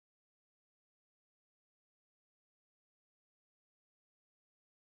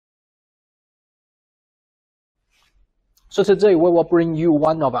So today we will bring you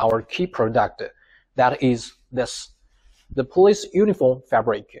one of our key products, that is this, the police uniform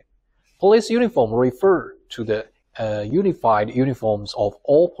fabric. Police uniform refer to the unified uniforms of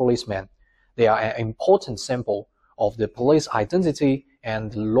all policemen. They are an important sample of the police identity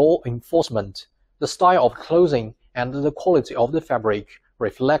and law enforcement. The style of clothing and the quality of the fabric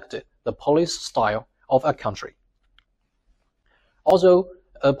reflect the police style of a country. Also,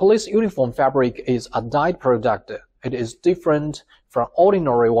 a police uniform fabric is a dyed product. It is different from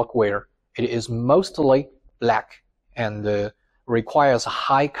ordinary workwear. It is mostly black and requires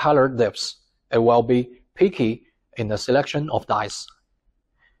high color depths. It will be picky in the selection of dyes.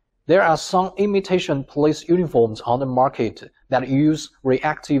 There are some imitation police uniforms on the market that use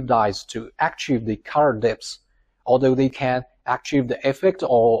reactive dyes to achieve the color depths. Although they can achieve the effect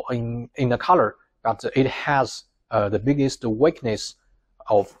in the color, but it has the biggest weakness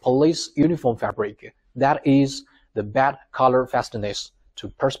of police uniform fabric, that is the bad color fastness to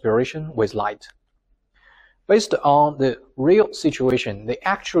perspiration with light. Based on the real situation, the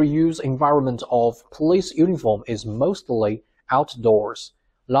actual use environment of police uniform is mostly outdoors.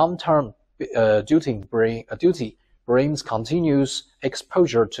 Long-term duty brings continuous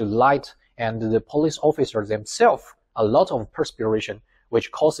exposure to light, and the police officers themselves a lot of perspiration,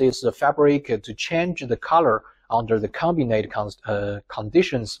 which causes the fabric to change the color under the combined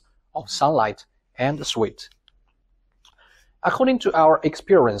conditions of sunlight and sweat. According to our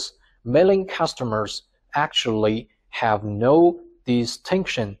experience, mailing customers actually have no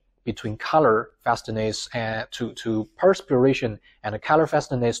distinction between color fastness to perspiration and color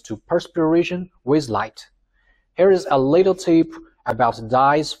fastness to perspiration with light. Here is a little tip about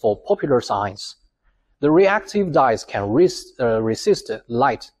dyes for popular signs. The reactive dyes can resist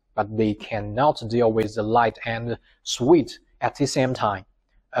light, but they cannot deal with the light and sweat at the same time.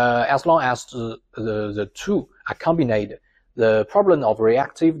 As long as the two are combined, the problem of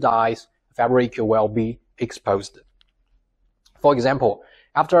reactive dyes fabric will be exposed. For example,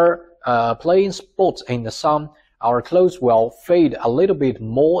 after playing sports in the sun, our clothes will fade a little bit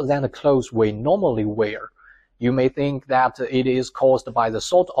more than the clothes we normally wear. You may think that it is caused by the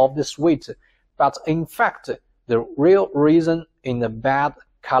salt of the sweat, but in fact, the real reason in the bad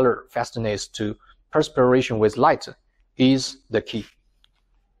color fastness to perspiration with light is the key.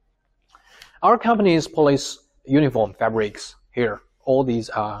 Our company's police uniform fabrics, here, all these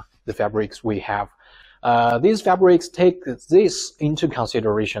are the fabrics we have. These fabrics take this into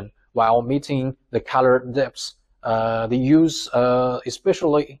consideration while meeting the color depths. They use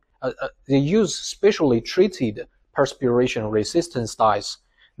specially treated perspiration resistant dyes.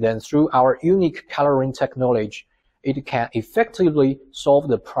 Then through our unique coloring technology, it can effectively solve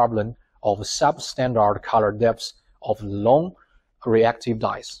the problem of substandard color depths of long reactive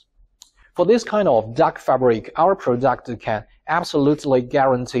dyes. For this kind of dark fabric, our product can absolutely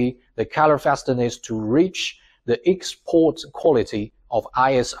guarantee the color fastness to reach the export quality of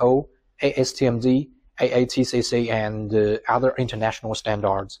ISO, ASTM, AATCC, and other international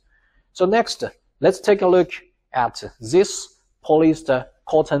standards. So next, let's take a look at this polyester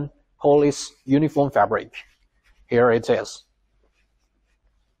cotton police uniform fabric. Here it is.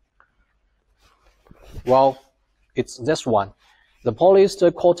 Well, it's this one. The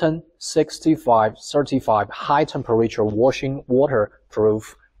polyester cotton 6535 high temperature washing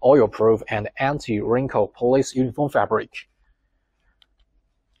waterproof, oil-proof, and anti-wrinkle police uniform fabric.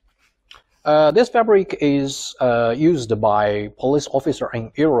 This fabric is used by police officers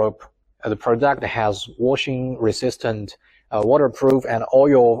in Europe. The product has washing-resistant, waterproof, and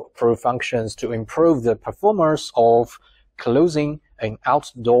oil-proof functions to improve the performance of clothing in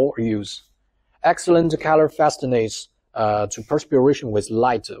outdoor use. Excellent color fastness to perspiration with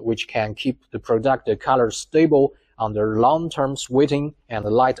light, which can keep the product color stable under long-term sweating and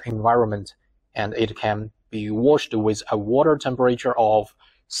light environment, and it can be washed with a water temperature of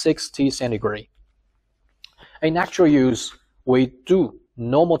 60 centigrade. In actual use, we do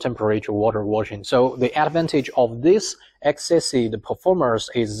normal temperature water washing, so the advantage of this excessive performance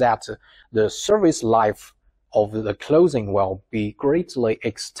is that the service life of the clothing will be greatly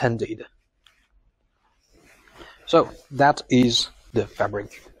extended. So that is the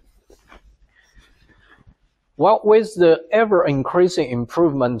fabric. Well, with the ever-increasing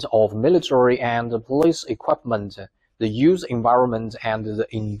improvement of military and police equipment, the use environment and the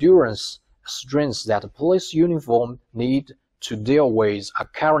endurance strengths that police uniform need to deal with are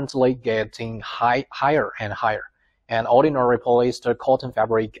currently getting higher and higher, and ordinary polyester cotton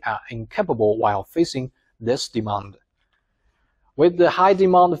fabric are incapable while facing this demand. With the high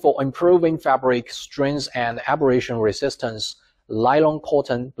demand for improving fabric strength and abrasion resistance, nylon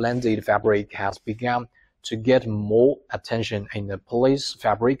cotton blended fabric has begun to get more attention in the police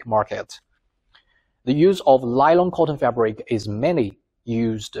fabric market. The use of nylon cotton fabric is mainly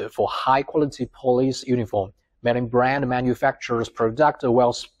used for high-quality police uniform. Many brand manufacturers' products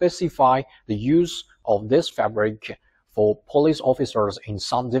will specify the use of this fabric for police officers in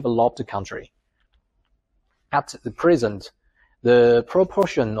some developed countries. At the present, the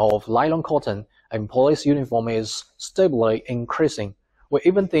proportion of nylon cotton in police uniform is stably increasing. We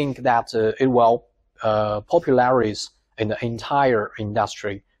even think that it will popularize in the entire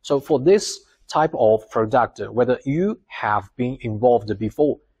industry. So for this type of product, whether you have been involved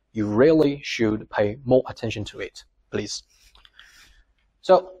before, you really should pay more attention to it, please.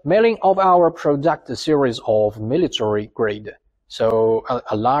 So mailing of our product series of military grade. So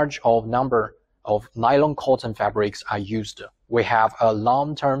a large number of nylon cotton fabrics are used. We have a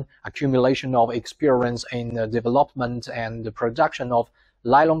long-term accumulation of experience in the development and the production of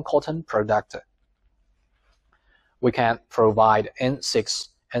nylon cotton product. We can provide N6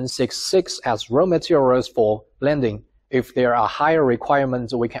 and 6 as raw materials for blending. If there are higher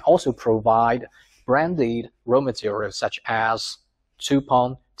requirements, we can also provide branded raw materials such as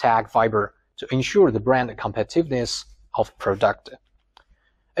 2-pound tag fiber to ensure the brand competitiveness of product.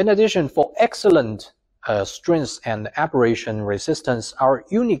 In addition, for excellent strength and abrasion resistance, our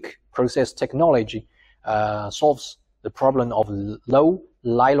unique process technology solves the problem of low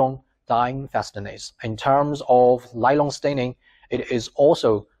nylon dyeing fastness. In terms of nylon staining, it is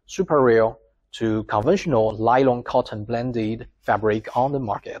also superior to conventional nylon cotton blended fabric on the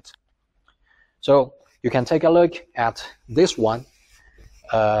market. So you can take a look at this one,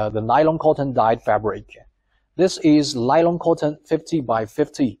 the nylon cotton dyed fabric. This is nylon cotton 50 by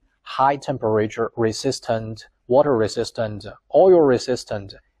 50, high temperature resistant, water resistant, oil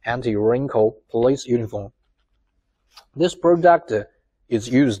resistant, anti-wrinkle police uniform. This product is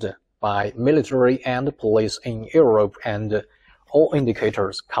used by military and police in Europe, and all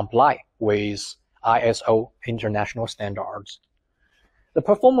indicators comply with ISO international standards. The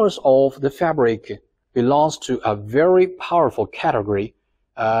performance of the fabric belongs to a very powerful category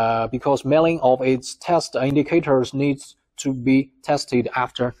because mailing of its test indicators needs to be tested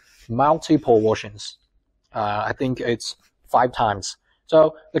after multiple washings. I think it's 5 times.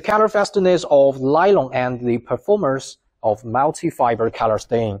 So the color fastness of nylon and the performance of multi-fiber color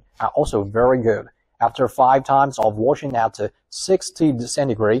stain are also very good. After 5 times of washing at 60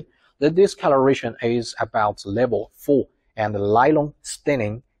 centigrade, the discoloration is about level 4, and the nylon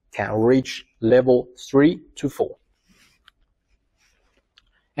staining can reach level 3 to 4.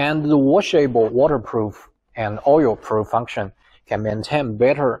 And the washable, waterproof, and oil-proof function can maintain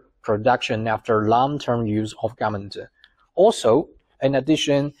better production after long-term use of garment. Also, in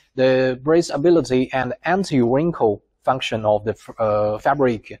addition, the breathability and anti-wrinkle function of the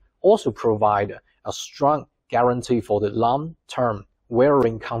fabric also provide a strong guarantee for the long-term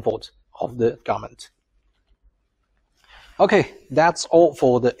wearing comfort of the garment. Okay, that's all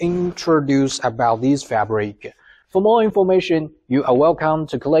for the introduce about this fabric. For more information, you are welcome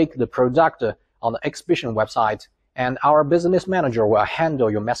to click the product on the exhibition website, and our business manager will handle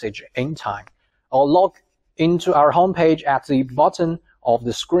your message in time. Or log into our homepage at the bottom of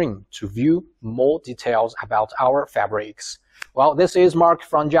the screen to view more details about our fabrics. Well, this is Mark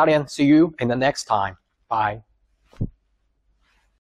from Jialian. See you in the next time. Bye.